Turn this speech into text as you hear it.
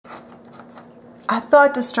I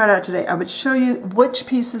thought to start out today, I would show you which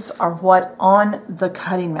pieces are what on the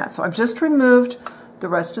cutting mat. So I've just removed the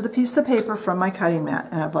rest of the piece of paper from my cutting mat,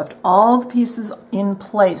 and I've left all the pieces in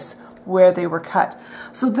place where they were cut.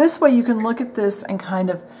 So this way you can look at this and kind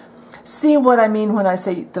of see what I mean when I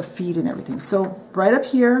say the feet and everything. So right up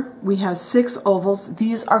here, we have 6 ovals.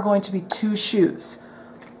 These are going to be 2 shoes.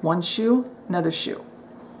 One shoe, another shoe.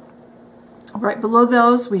 Right below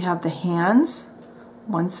those, we have the hands,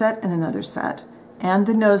 1 set and another set. And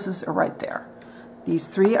the noses are right there. These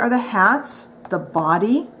 3 are the hats, the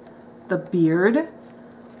body, the beard,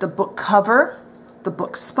 the book cover, the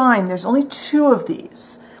book spine. There's only 2 of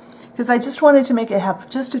these because I just wanted to make it have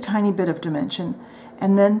just a tiny bit of dimension,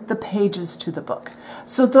 and then the pages to the book.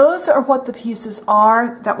 So those are what the pieces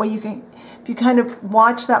are. That way you can, if you kind of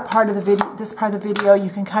watch that part of the video, this part of the video,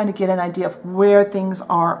 you can kind of get an idea of where things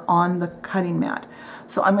are on the cutting mat.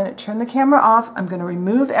 So I'm going to turn the camera off. I'm going to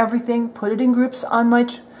remove everything, put it in groups on my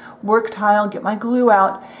work tile, get my glue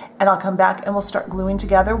out, and I'll come back and we'll start gluing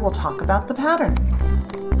together. We'll talk about the pattern.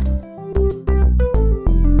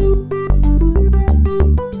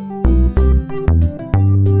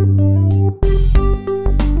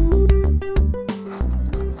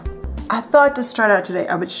 I thought to start out today,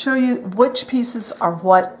 I would show you which pieces are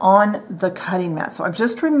what on the cutting mat. So I've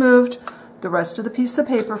just removed the rest of the piece of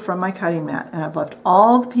paper from my cutting mat, and I've left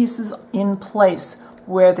all the pieces in place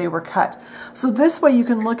where they were cut. So this way you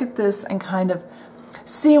can look at this and kind of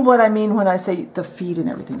see what I mean when I say the feet and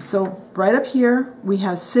everything. So right up here, we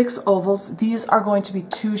have 6 ovals. These are going to be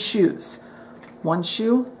 2 shoes. One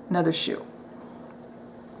shoe, another shoe.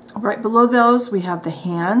 Right below those, we have the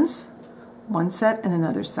hands, 1 set and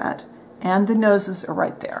another set. And the noses are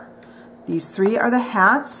right there. These 3 are the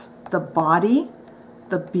hats, the body,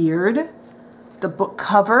 the beard, the book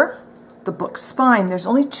cover, the book spine. There's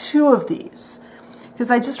only 2 of these because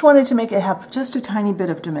I just wanted to make it have just a tiny bit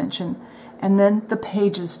of dimension, and then the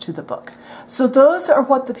pages to the book. So those are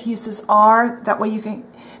what the pieces are. That way you can,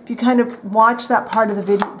 if you kind of watch that part of the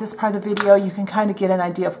video, this part of the video, you can kind of get an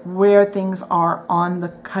idea of where things are on the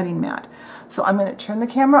cutting mat. So I'm going to turn the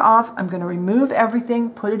camera off. I'm going to remove everything,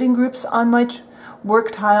 put it in groups on my work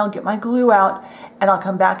tile, get my glue out, and I'll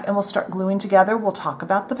come back and we'll start gluing together. We'll talk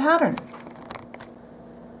about the pattern.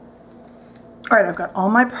 All right, I've got all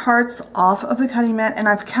my parts off of the cutting mat and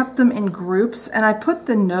I've kept them in groups, and I put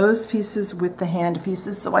the nose pieces with the hand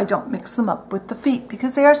pieces so I don't mix them up with the feet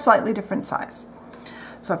because they are slightly different size.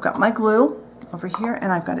 So I've got my glue over here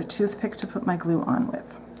and I've got a toothpick to put my glue on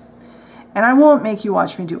with. And I won't make you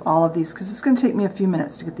watch me do all of these because it's going to take me a few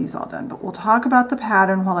minutes to get these all done, but we'll talk about the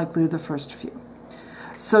pattern while I glue the first few.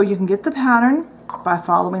 So you can get the pattern by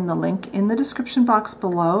following the link in the description box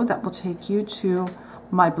below. That will take you to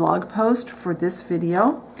my blog post for this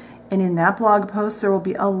video, and in that blog post there will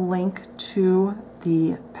be a link to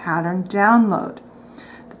the pattern download.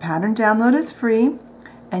 The pattern download is free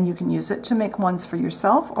and you can use it to make ones for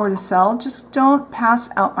yourself or to sell. Just don't pass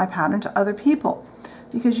out my pattern to other people,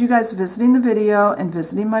 because you guys visiting the video and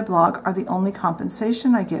visiting my blog are the only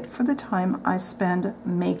compensation I get for the time I spend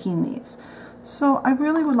making these. So I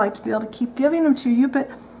really would like to be able to keep giving them to you,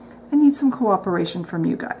 but I need some cooperation from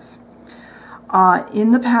you guys.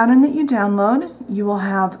 In the pattern that you download, you will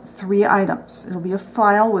have 3 items. It'll be a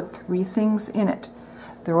file with 3 things in it.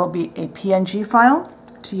 There will be a PNG file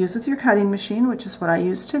to use with your cutting machine, which is what I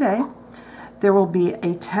use today. There will be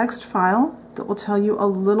a text file that will tell you a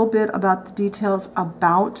little bit about the details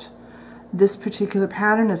about this particular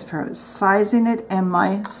pattern as far as sizing it and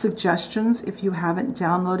my suggestions if you haven't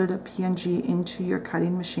downloaded a PNG into your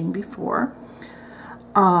cutting machine before.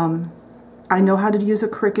 I know how to use a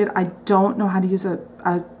Cricut. I don't know how to use a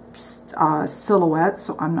silhouette,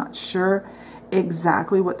 so I'm not sure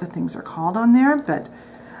exactly what the things are called on there, but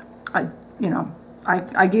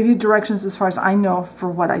I give you directions as far as I know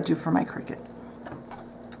for what I do for my Cricut.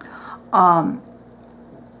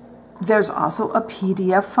 There's also a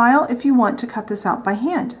PDF file if you want to cut this out by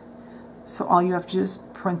hand. So all you have to do is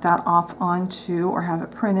print that off onto, or have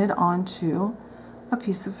it printed onto, a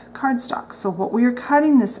piece of cardstock. So what we are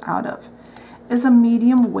cutting this out of is a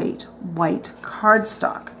medium weight white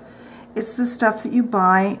cardstock. It's the stuff that you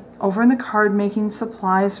buy over in the card making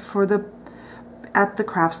supplies at the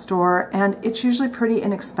craft store, and it's usually pretty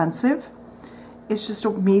inexpensive. It's just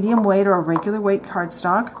a medium weight or a regular weight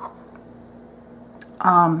cardstock.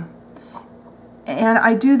 And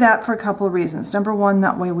I do that for a couple of reasons. Number one,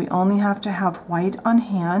 that way we only have to have white on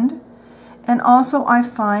hand. And also I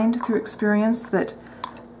find through experience that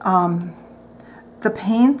the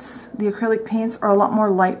paints, the acrylic paints, are a lot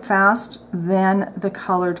more light fast than the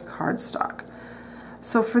colored cardstock.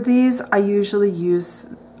 So for these I usually use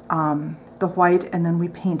the white and then we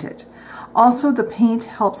paint it. Also, the paint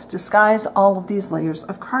helps disguise all of these layers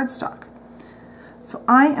of cardstock. So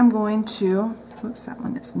I am going to, oops, that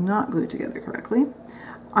one is not glued together correctly.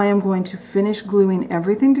 I am going to finish gluing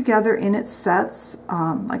everything together in its sets.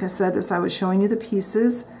 Like I said, as I was showing you the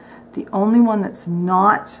pieces, the only one that's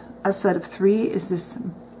not a set of 3 is this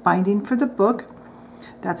binding for the book.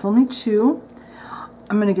 That's only 2.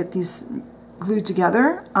 I'm going to get these glued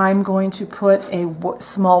together. I'm going to put a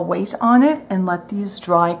small weight on it and let these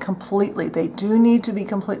dry completely. They do need to be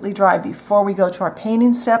completely dry before we go to our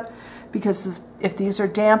painting step, because if these are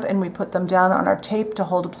damp and we put them down on our tape to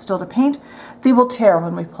hold them still to paint, they will tear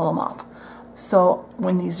when we pull them off. So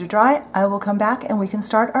when these are dry, I will come back and we can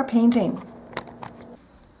start our painting.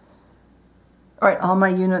 All right, all my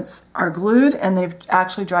units are glued and they've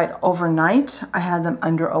actually dried overnight. I had them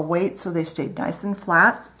under a weight so they stayed nice and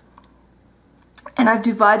flat. And I've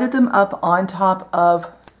divided them up on top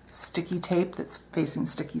of sticky tape that's facing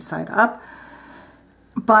sticky side up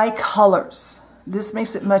by colors. This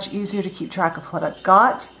makes it much easier to keep track of what I've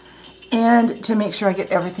got and to make sure I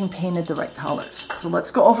get everything painted the right colors. So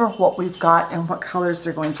let's go over what we've got and what colors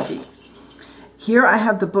they're going to be. Here I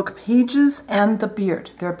have the book pages and the beard.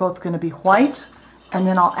 They're both going to be white, and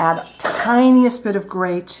then I'll add a tiniest bit of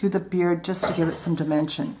gray to the beard just to give it some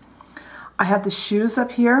dimension. I have the shoes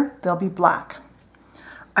up here. They'll be black.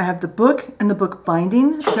 I have the book and the book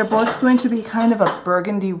binding. They're both going to be kind of a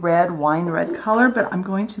burgundy red, wine red color, but I'm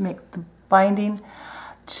going to make the binding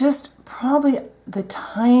just probably the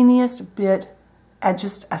tiniest bit, at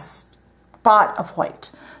just a spot of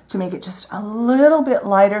white to make it just a little bit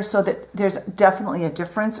lighter so that there's definitely a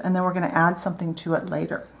difference, and then we're going to add something to it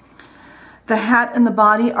later. The hat and the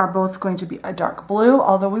body are both going to be a dark blue,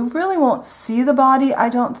 although we really won't see the body, I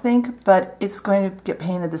don't think, but it's going to get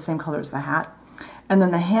painted the same color as the hat. And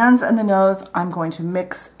then the hands and the nose, I'm going to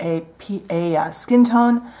mix a skin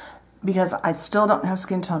tone because I still don't have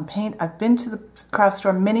skin tone paint. I've been to the craft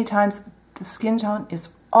store many times. The skin tone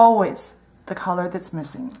is always the color that's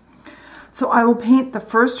missing. So I will paint the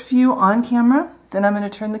first few on camera, then I'm going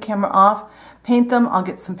to turn the camera off, paint them. I'll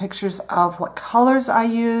get some pictures of what colors I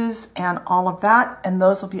use and all of that, and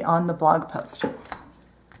those will be on the blog post.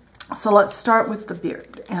 So let's start with the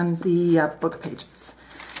beard and the book pages.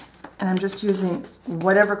 And I'm just using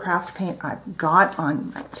whatever craft paint I've got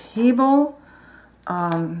on my table.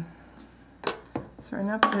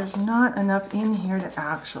 There's not enough in here to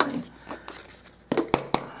actually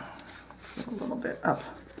put a little bit up.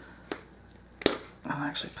 I'll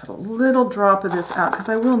actually put a little drop of this out because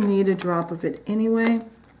I will need a drop of it anyway.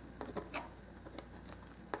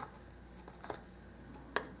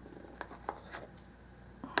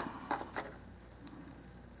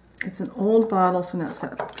 It's an old bottle, so now it's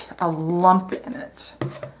got a lump in it.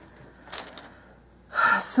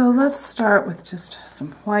 So let's start with just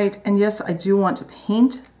some white. And yes, I do want to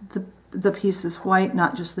paint the pieces white,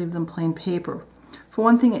 not just leave them plain paper. For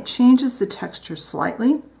one thing, it changes the texture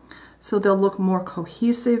slightly, so they'll look more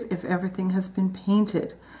cohesive if everything has been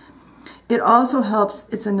painted. It also helps,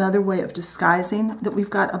 it's another way of disguising that we've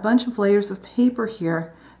got a bunch of layers of paper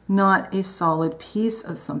here, not a solid piece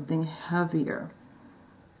of something heavier.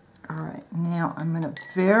 All right, now I'm going to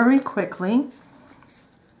very quickly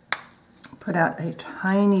put out a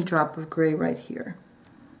tiny drop of gray right here.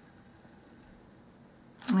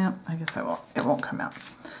 Well, I guess I won't. It won't come out.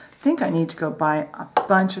 I think I need to go buy a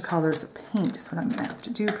bunch of colors of paint is what I'm going to have to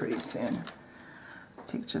do pretty soon.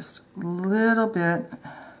 Take just a little bit,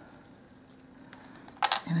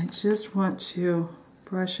 and I just want to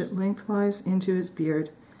brush it lengthwise into his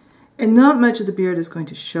beard. And not much of the beard is going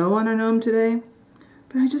to show on our gnome today,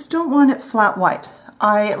 but I just don't want it flat white.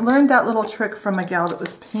 I learned that little trick from a gal that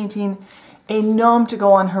was painting a gnome to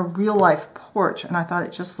go on her real life porch, and I thought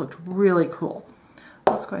it just looked really cool.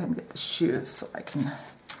 Let's go ahead and get the shoes so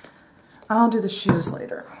I'll do the shoes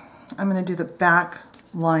later. I'm going to do the back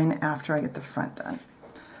line after I get the front done.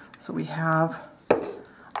 So we have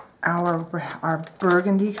our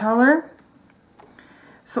burgundy color.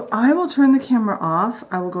 So I will turn the camera off.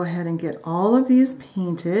 I will go ahead and get all of these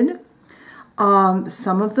painted.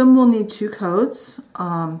 Some of them will need 2 coats.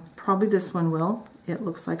 Probably this one will. It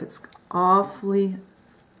looks like it's awfully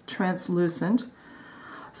translucent.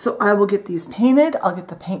 So I will get these painted. I'll get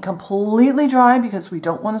the paint completely dry because we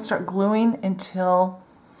don't want to start gluing until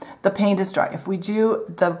the paint is dry. If we do,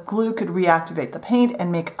 the glue could reactivate the paint and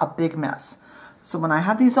make a big mess. So when I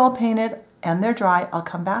have these all painted and they're dry, I'll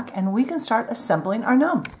come back and we can start assembling our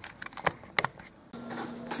gnome.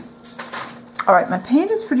 All right, my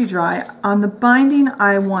paint is pretty dry. On the binding,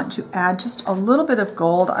 I want to add just a little bit of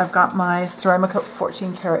gold. I've got my Ceramicoat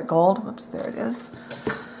 14 karat gold. Whoops, there it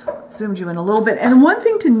is. zoomed you in a little bit. And one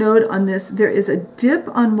thing to note on this, there is a dip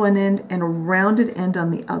on one end and a rounded end on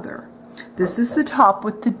the other. This is the top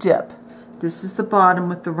with the dip. This is the bottom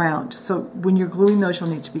with the round. So when you're gluing those, you'll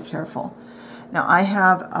need to be careful. Now I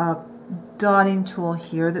have a dotting tool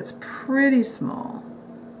here that's pretty small.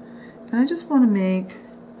 And I just want to make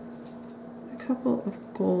a couple of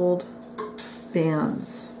gold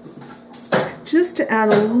bands just to add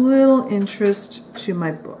a little interest to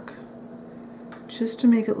my book. Just to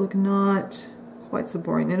make it look not quite so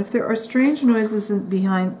boring. And if there are strange noises in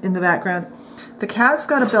the background, the cat's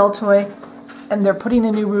got a bell toy and they're putting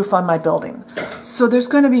a new roof on my building. So there's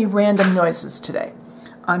going to be random noises today.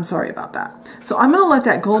 I'm sorry about that. So I'm going to let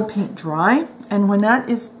that gold paint dry, and when that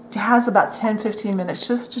has about 10-15 minutes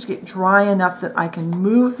just to get dry enough that I can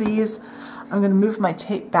move these, I'm going to move my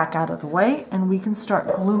tape back out of the way and we can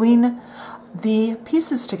start gluing the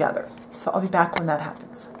pieces together. So I'll be back when that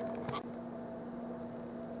happens.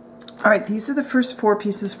 All right, these are the first 4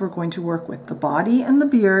 pieces we're going to work with: the body and the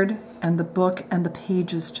beard and the book and the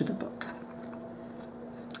pages to the book.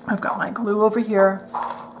 I've got my glue over here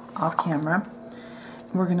off camera.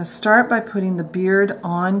 We're going to start by putting the beard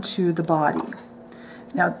onto the body.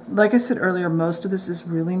 Now, like I said earlier, most of this is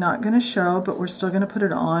really not going to show, but we're still going to put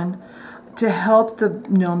it on to help the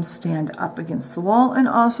gnome stand up against the wall and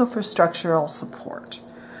also for structural support.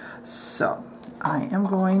 So I am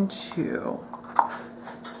going to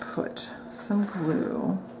put some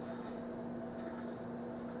glue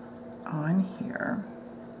on here.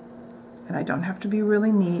 And I don't have to be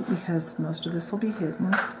really neat because most of this will be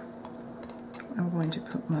hidden. I'm going to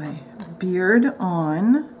put my beard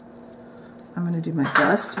on. I'm going to do my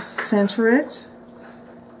best to center it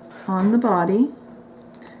on the body.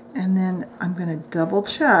 And then I'm going to double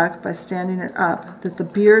check by standing it up that the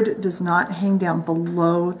beard does not hang down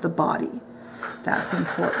below the body. That's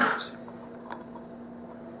important.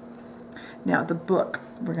 Now the book,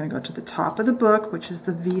 we're going to go to the top of the book, which is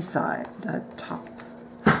the V side, the top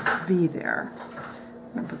V there.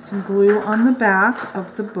 I'm going to put some glue on the back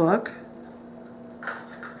of the book.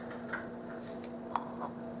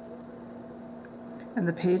 And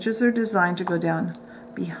the pages are designed to go down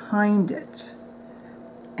behind it.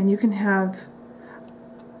 And you can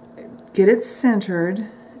get it centered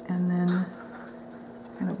and then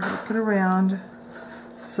kind of work it around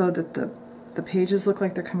so that the pages look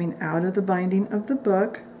like they're coming out of the binding of the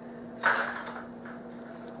book.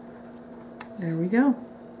 There we go.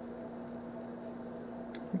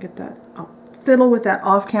 Get that, I'll fiddle with that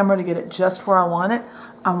off camera to get it just where I want it.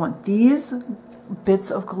 I want these bits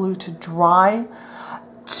of glue to dry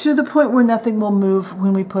to the point where nothing will move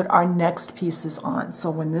when we put our next pieces on. So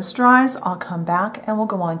when this dries, I'll come back and we'll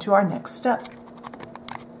go on to our next step.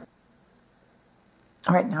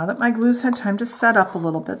 All right, now that my glue's had time to set up a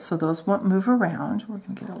little bit so those won't move around, we're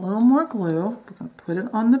going to get a little more glue. We're going to put it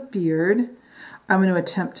on the beard. I'm going to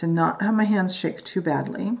attempt to not have my hands shake too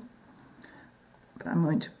badly. But I'm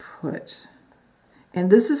going to put,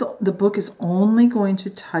 and this is, the book is only going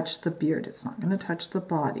to touch the beard. It's not going to touch the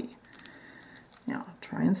body. Now,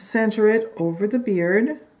 try and center it over the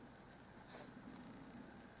beard.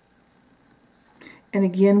 And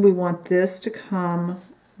again, we want this to come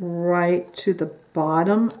right to the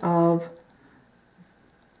bottom of,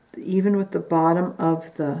 even with the bottom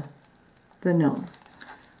of the gnome.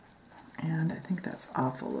 And I think that's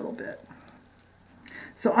off a little bit.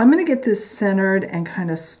 So I'm going to get this centered and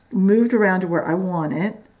kind of moved around to where I want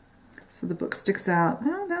it. So the book sticks out.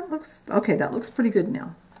 Oh, that looks, okay, that looks pretty good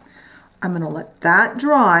now. I'm going to let that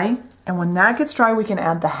dry, and when that gets dry, we can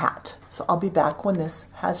add the hat. So I'll be back when this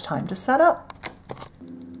has time to set up.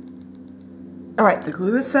 All right, the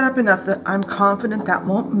glue is set up enough that I'm confident that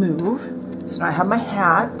won't move. So now I have my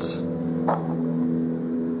hat.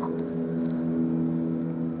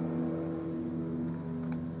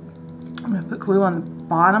 I'm going to put glue on the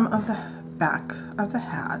bottom of the back of the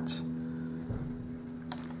hat.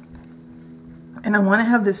 And I want to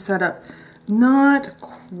have this set up not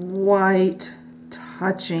quite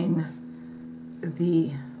touching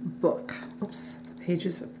the book. Oops, the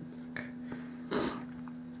pages of the book.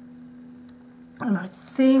 And I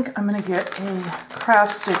think I'm going to get a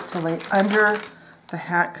craft stick to lay under the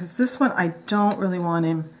hat, because this one I don't really want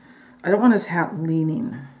him, I don't want his hat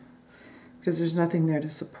leaning, because there's nothing there to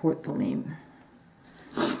support the lean.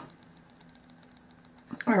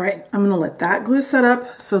 All right, I'm going to let that glue set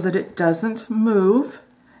up so that it doesn't move.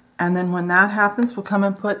 And then when that happens, we'll come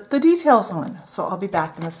and put the details on. So I'll be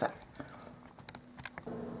back in a sec.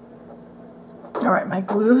 All right, my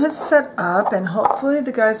glue has set up, and hopefully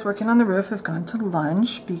the guys working on the roof have gone to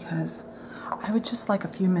lunch, because I would just like a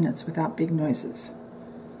few minutes without big noises.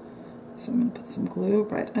 So I'm going to put some glue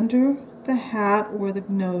right under the hat where the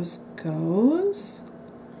nose goes.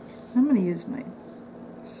 I'm going to use my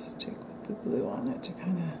stick with the glue on it to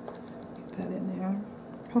kind of get that in there.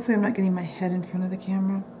 Hopefully I'm not getting my head in front of the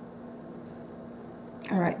camera.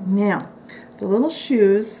 All right, now the little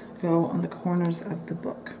shoes go on the corners of the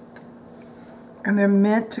book. And they're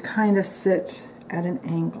meant to kind of sit at an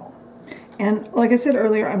angle. And like I said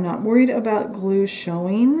earlier, I'm not worried about glue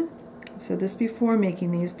showing. I've said this before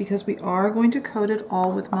making these because we are going to coat it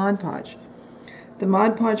all with Mod Podge. The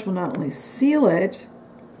Mod Podge will not only seal it,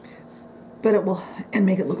 but it will, and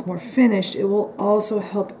make it look more finished, it will also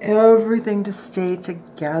help everything to stay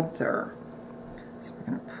together. So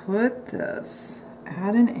we're going to put this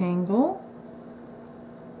at an angle.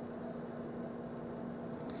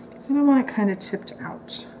 And I want it kind of tipped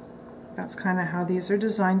out. That's kind of how these are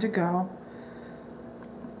designed to go.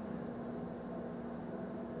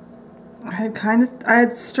 I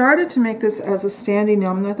had started to make this as a standing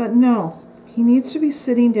gnome, and I thought, no, he needs to be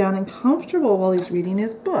sitting down and comfortable while he's reading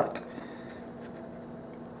his book.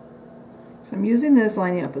 So I'm using this,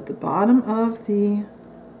 lining up at the bottom of the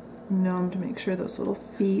gnome to make sure those little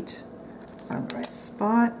feet are in the right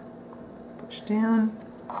spot. Push down.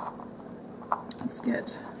 Let's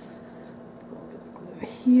get a little bit of glue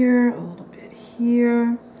here, a little bit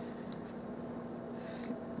here.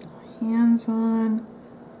 Get my hands on.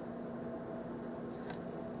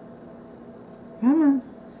 Come on.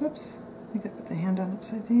 Whoops. I think I put the hand on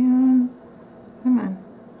upside down. Come on.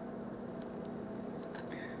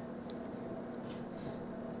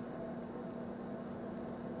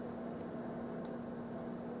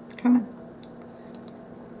 Come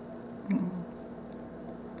on.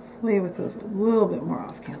 Play with those a little bit more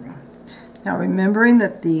off camera. Now remembering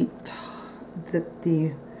that the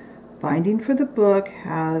binding for the book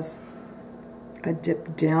has a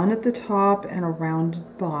dip down at the top and a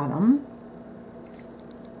rounded bottom.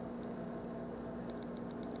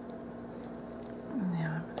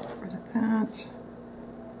 Now I'm going to get rid of that.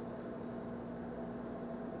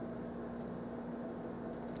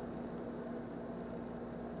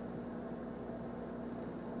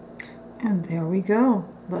 And there we go.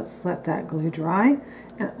 Let's let that glue dry.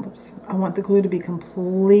 And oops, I want the glue to be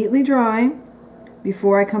completely dry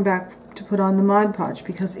before I come back to put on the Mod Podge,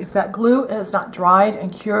 because if that glue is not dried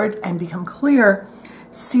and cured and become clear,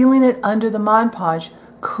 sealing it under the Mod Podge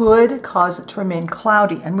could cause it to remain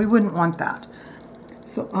cloudy, and we wouldn't want that.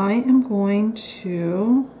 So I am going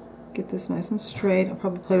to get this nice and straight. I'll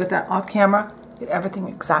probably play with that off camera, get everything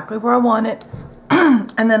exactly where I want it,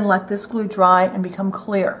 and then let this glue dry and become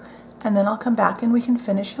clear. And then I'll come back and we can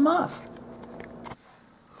finish him off.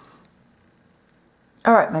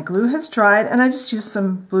 All right, my glue has dried, and I just used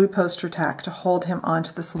some blue poster tack to hold him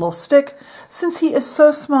onto this little stick. Since he is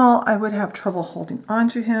so small, I would have trouble holding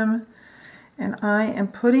onto him. And I am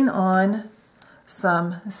putting on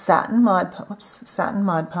some satin Mod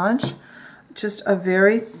Podge, just a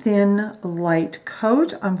very thin, light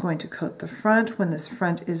coat. I'm going to coat the front. When this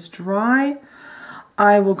front is dry,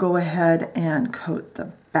 I will go ahead and coat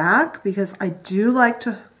the back, because I do like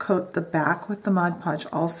to coat the back with the Mod Podge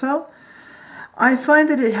also. I find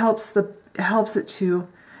that it helps it to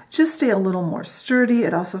just stay a little more sturdy.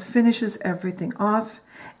 It also finishes everything off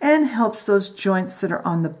and helps those joints that are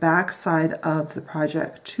on the back side of the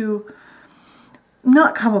project to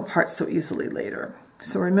not come apart so easily later.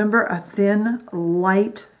 So remember, a thin,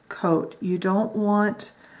 light coat. You don't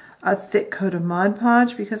want a thick coat of Mod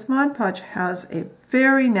Podge, because Mod Podge has a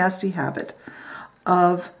very nasty habit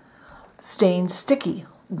of staying sticky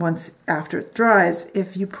once after it dries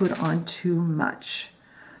if you put on too much.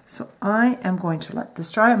 So I am going to let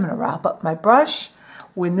this dry. I'm going to wrap up my brush.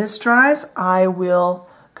 When this dries, I will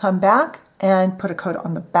come back and put a coat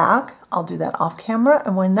on the back. I'll do that off camera,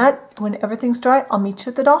 and when everything's dry, I'll meet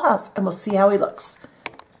you at the dollhouse and we'll see how he looks.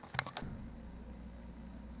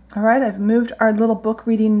 All right, I've moved our little book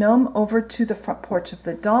reading gnome over to the front porch of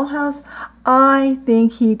the dollhouse. I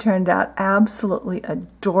think he turned out absolutely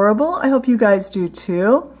adorable. I hope you guys do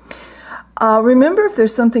too. Remember, if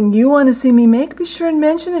there's something you want to see me make, be sure and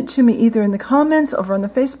mention it to me either in the comments over on the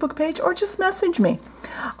Facebook page or just message me.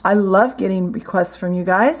 I love getting requests from you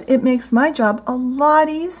guys. It makes my job a lot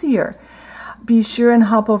easier. Be sure and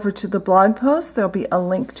hop over to the blog post. There'll be a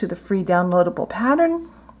link to the free downloadable pattern,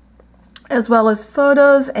 as well as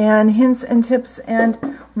photos and hints and tips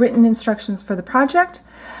and written instructions for the project.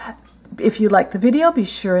 If you like the video, be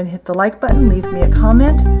sure and hit the like button, leave me a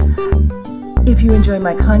comment. If you enjoy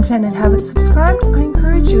my content and haven't subscribed, I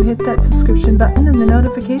encourage you to hit that subscription button and the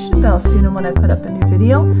notification bell so you know when I put up a new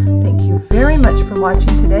video. Thank you very much for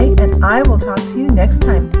watching today, and I will talk to you next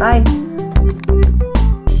time. Bye.